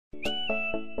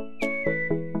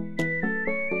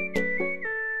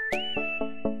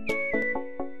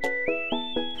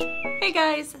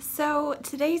Hey guys, so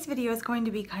today's video is going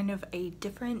to be kind of a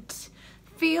different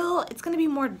feel. It's going to be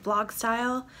more vlog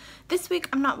style. This week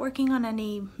I'm not working on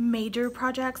any major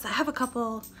projects. I have a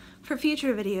couple for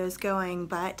future videos going,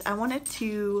 but I wanted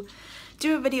to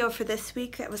do a video for this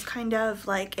week that was kind of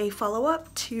like a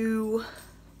follow-up to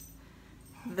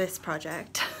this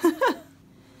project.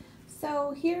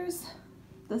 So here's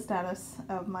the status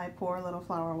of my poor little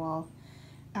flower wall.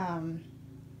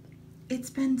 It's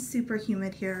been super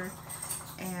humid here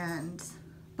and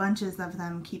bunches of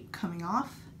them keep coming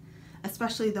off,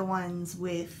 especially the ones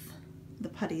with the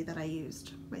putty that I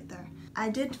used right there. I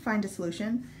did find a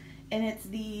solution, and it's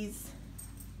these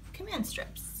command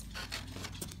strips.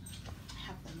 I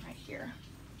have them right here.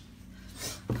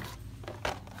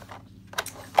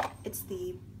 It's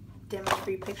the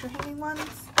damage-free picture hanging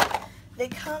ones. They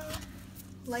come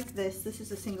like this. This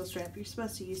is a single strip. You're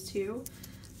supposed to use two.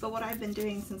 But what I've been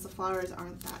doing, since the flowers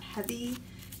aren't that heavy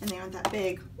and they aren't that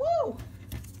big, whoa,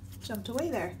 jumped away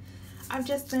there. I've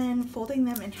just been folding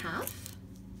them in half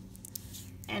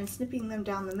and snipping them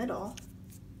down the middle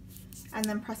and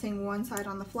then pressing one side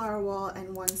on the flower wall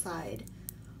and one side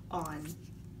on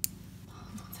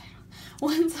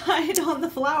the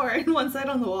flower and one side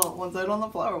on the wall, one side on the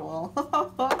flower wall.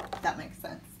 That makes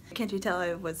sense. Can't you tell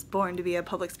I was born to be a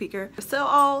public speaker? So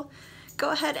I'll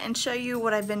go ahead and show you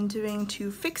what I've been doing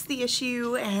to fix the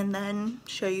issue and then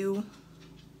show you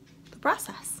the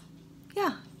process.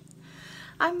 Yeah,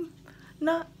 I'm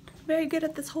not very good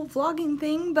at this whole vlogging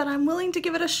thing, but I'm willing to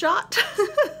give it a shot.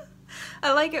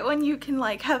 I like it when you can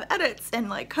like have edits and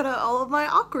like cut out all of my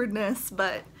awkwardness,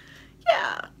 but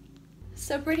yeah.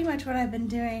 So pretty much what I've been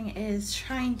doing is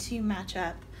trying to match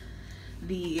up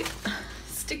the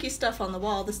sticky stuff on the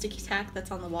wall, the sticky tack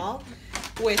that's on the wall,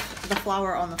 with the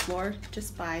flower on the floor,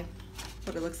 just by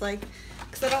what it looks like,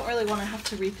 because I don't really want to have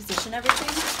to reposition everything.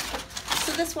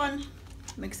 So this one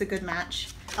makes a good match.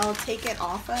 I'll take it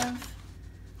off of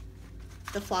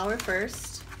the flower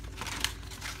first,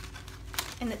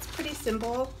 and it's pretty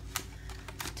simple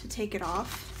to take it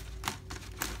off.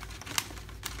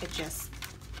 It just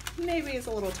maybe is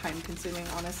a little time consuming,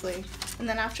 honestly. And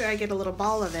then after I get a little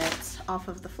ball of it off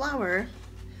of the flower,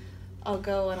 I'll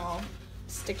go and I'll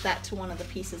stick that to one of the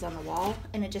pieces on the wall,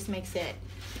 and it just makes it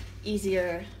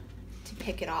easier to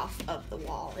pick it off of the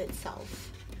wall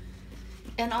itself.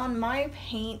 And on my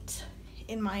paint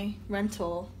in my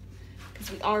rental,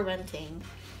 because we are renting,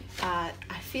 I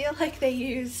feel like they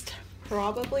used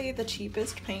probably the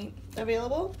cheapest paint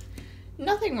available.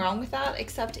 Nothing wrong with that,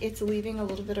 except it's leaving a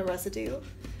little bit of residue.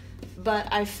 But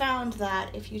I found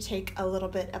that if you take a little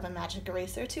bit of a magic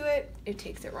eraser to it, it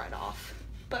takes it right off.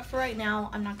 But for right now,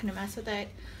 I'm not gonna mess with it.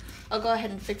 I'll go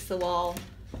ahead and fix the wall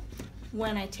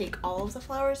when I take all of the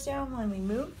flowers down when we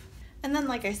move. And then,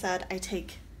 like I said, I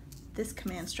take this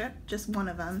command strip, just one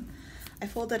of them. I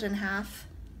fold it in half,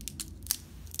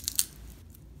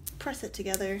 press it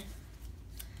together,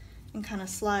 and kind of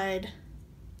slide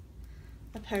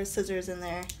a pair of scissors in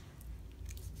there.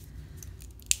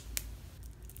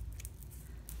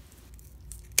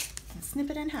 And snip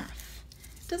it in half.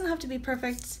 It doesn't have to be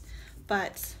perfect,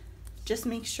 but just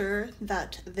make sure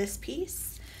that this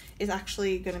piece is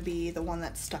actually going to be the one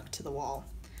that's stuck to the wall.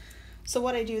 So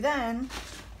what I do then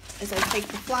is I take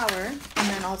the flower, and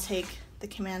then I'll take the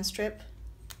command strip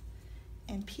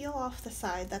and peel off the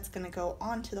side that's going to go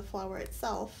onto the flower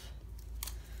itself,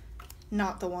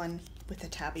 not the one with the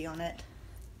tabby on it.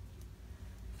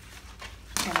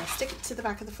 And I stick it to the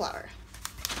back of the flower.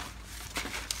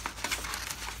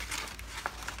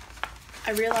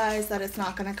 I realize that it's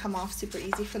not going to come off super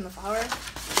easy from the flower.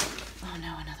 Oh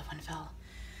no, another one fell.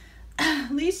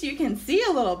 At least you can see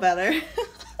a little better.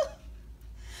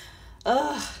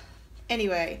 Ugh.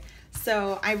 Anyway,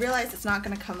 so I realize it's not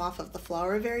going to come off of the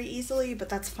flower very easily, but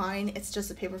that's fine. It's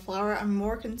just a paper flower. I'm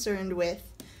more concerned with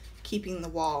keeping the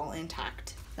wall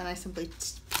intact. Then I simply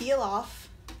peel off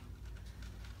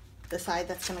the side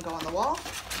that's going to go on the wall,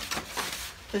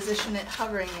 position it,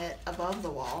 hovering it above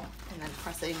the wall, and then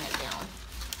pressing it down.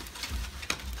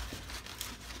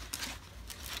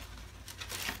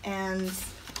 And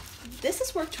this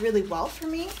has worked really well for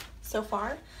me so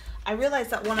far. I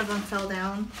realized that one of them fell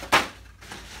down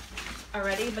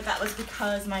already, but that was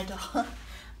because my dog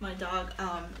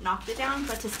knocked it down.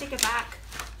 But to stick it back,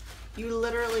 you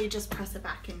literally just press it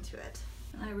back into it.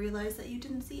 And I realized that you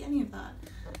didn't see any of that.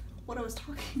 What I was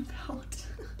talking about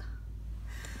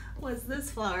was this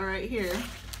flower right here.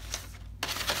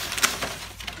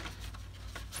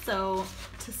 So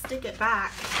to stick it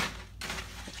back,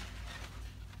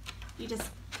 you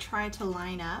just try to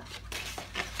line up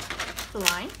the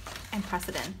line and press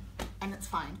it in, and it's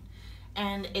fine.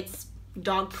 And it's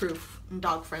dog proof and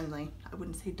dog friendly. I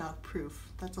wouldn't say dog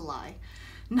proof, that's a lie.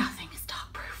 Nothing is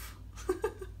dog proof.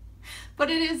 But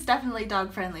it is definitely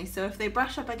dog friendly, so if they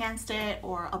brush up against it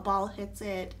or a ball hits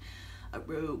it, a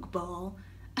rogue ball,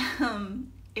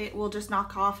 it will just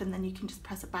knock off and then you can just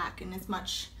press it back, and it's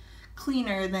much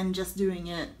cleaner than just doing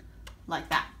it like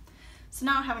that. So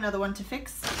now I have another one to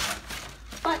fix,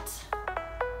 but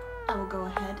I will go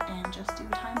ahead and just do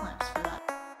a time lapse for that.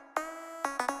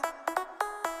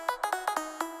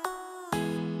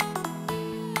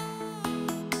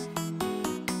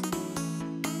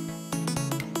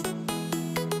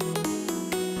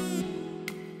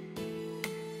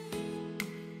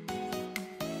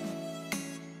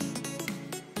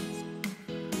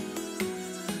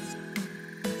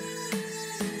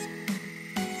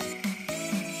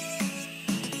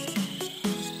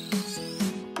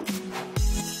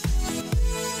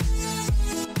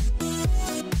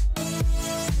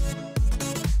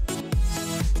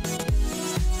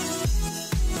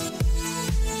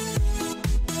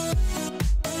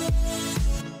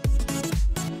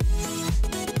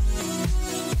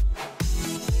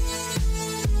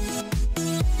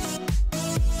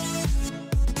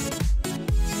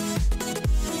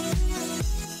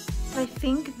 I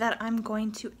think that I'm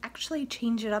going to actually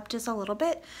change it up just a little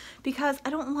bit because I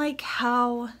don't like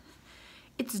how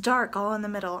it's dark all in the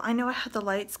middle. I know I have the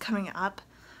lights coming up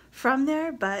from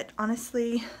there, but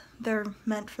honestly they're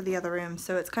meant for the other room,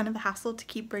 so it's kind of a hassle to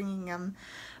keep bringing them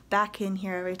back in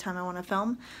here every time I want to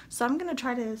film. So I'm going to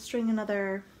try to string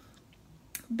another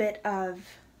bit of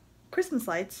Christmas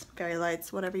lights, fairy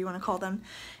lights, whatever you want to call them,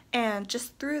 and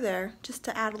just through there just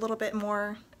to add a little bit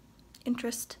more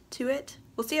interest to it.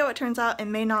 We'll see how it turns out. It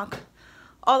may knock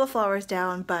all the flowers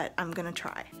down, but I'm gonna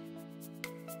try.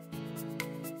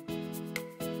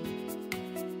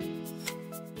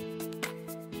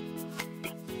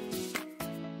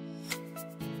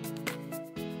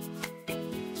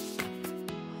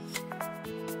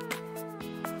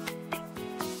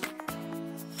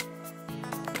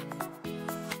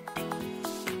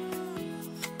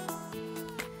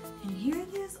 And here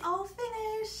it is, all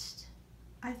finished.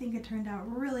 I think it turned out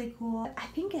really cool. I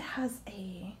think it has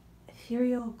a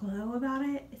ethereal glow about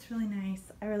it. It's really nice.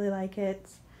 I really like it.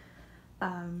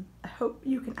 I hope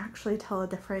you can actually tell a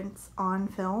difference on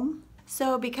film.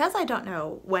 So because I don't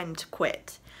know when to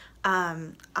quit,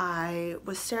 I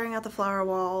was staring at the flower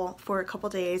wall for a couple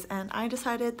days and I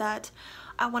decided that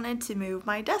I wanted to move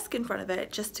my desk in front of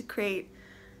it just to create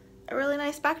a really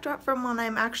nice backdrop from when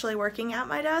I'm actually working at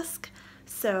my desk.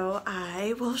 So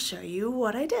I will show you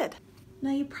what I did. Now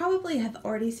you probably have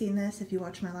already seen this if you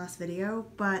watched my last video,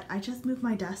 but I just moved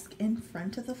my desk in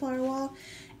front of the flower wall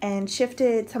and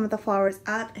shifted some of the flowers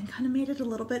up and kind of made it a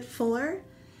little bit fuller.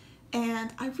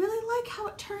 And I really like how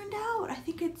it turned out. I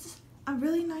think it's a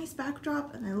really nice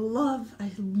backdrop, and I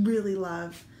really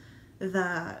love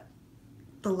the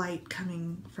light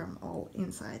coming from all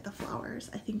inside the flowers.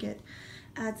 I think it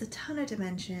adds a ton of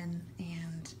dimension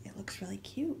and it looks really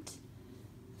cute.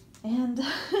 And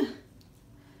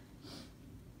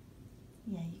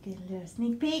yeah, you get a little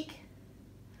sneak peek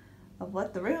of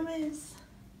what the room is.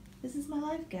 This is my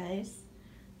life, guys.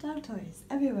 Dog toys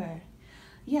everywhere.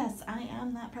 Yes, I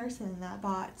am that person that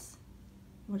bought,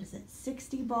 what is it,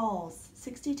 60 balls,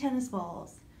 60 tennis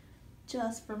balls,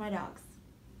 just for my dogs.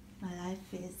 My life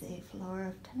is a floor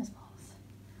of tennis balls.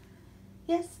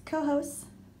 Yes, co-host,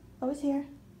 always here,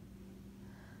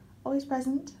 always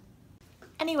present.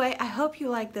 Anyway, I hope you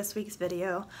liked this week's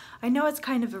video. I know it's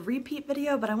kind of a repeat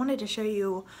video, but I wanted to show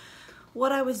you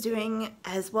what I was doing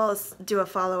as well as do a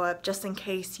follow-up just in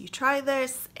case you try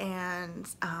this and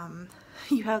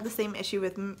you have the same issue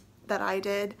with that I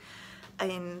did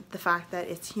in the fact that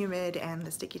it's humid and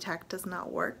the sticky tack does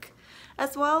not work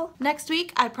as well. Next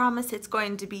week, I promise it's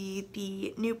going to be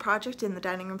the new project in the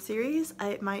dining room series.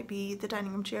 It might be the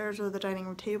dining room chairs or the dining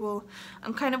room table.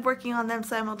 I'm kind of working on them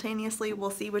simultaneously. We'll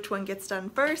see which one gets done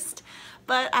first.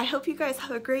 But I hope you guys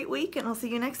have a great week and I'll see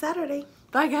you next Saturday.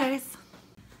 Bye guys.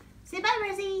 Say bye,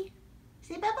 Rosie.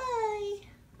 Say bye-bye.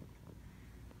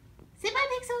 Say bye,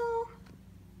 Pixel.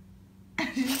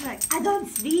 She's like, I don't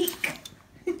speak.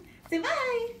 Say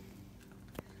bye.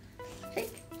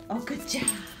 Shake. Oh, good job.